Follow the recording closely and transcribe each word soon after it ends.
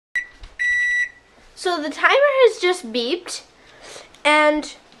So the timer has just beeped,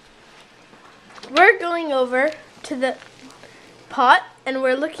 and we're going over to the pot and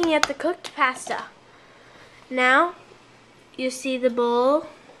we're looking at the cooked pasta. Now you see the bowls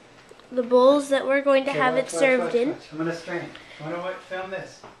that we're going to have it served in. I'm going to strain. I want to film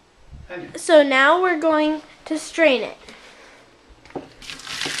this. So now we're going to strain it.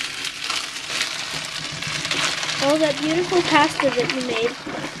 All that beautiful pasta that you made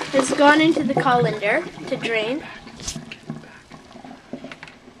has gone into the colander to drain.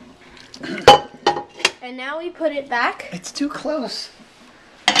 And now we put it back. It's too close.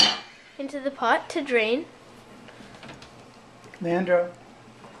 Into the pot to drain. Leandro.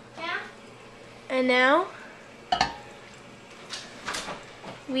 Yeah? And now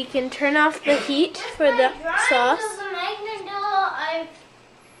we can turn off the heat for the sauce. I've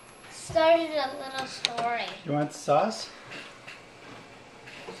started a little story. You want sauce?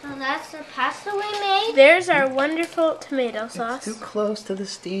 So that's the pasta we made? There's our wonderful tomato sauce. It's too close to the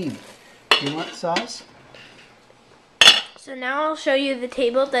steam. You want sauce? So now I'll show you the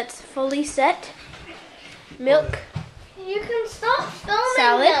table that's fully set. Milk. You can stop filming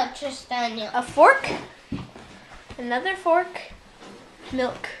Salad. now, Tristania. A fork. Another fork.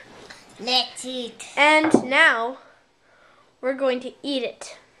 Milk. Let's eat. And now we're going to eat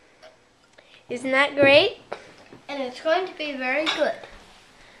it. Isn't that great? And it's going to be very good.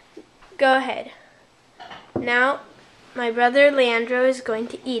 Go ahead. Now my brother Leandro is going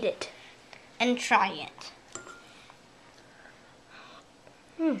to eat it. And try it.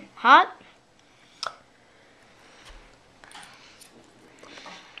 Hot?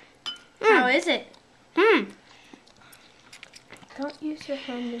 How is it? Don't use your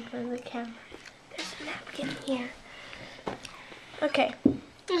hand in front of the camera. There's a napkin here. Okay.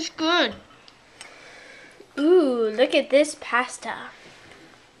 It's good. Ooh, look at this pasta.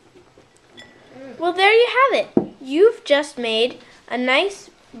 Well, there you have it. You've just made a nice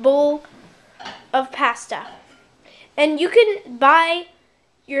bowl of pasta. And you can buy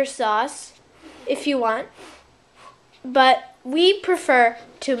your sauce if you want, but we prefer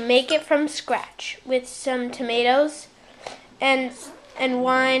to make it from scratch with some tomatoes and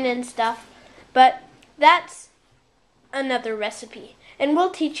wine and stuff. But that's another recipe, and we'll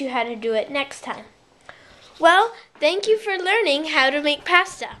teach you how to do it next time. Well, thank you for learning how to make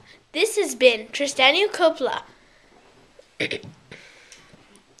pasta. This has been Tristania Coppola.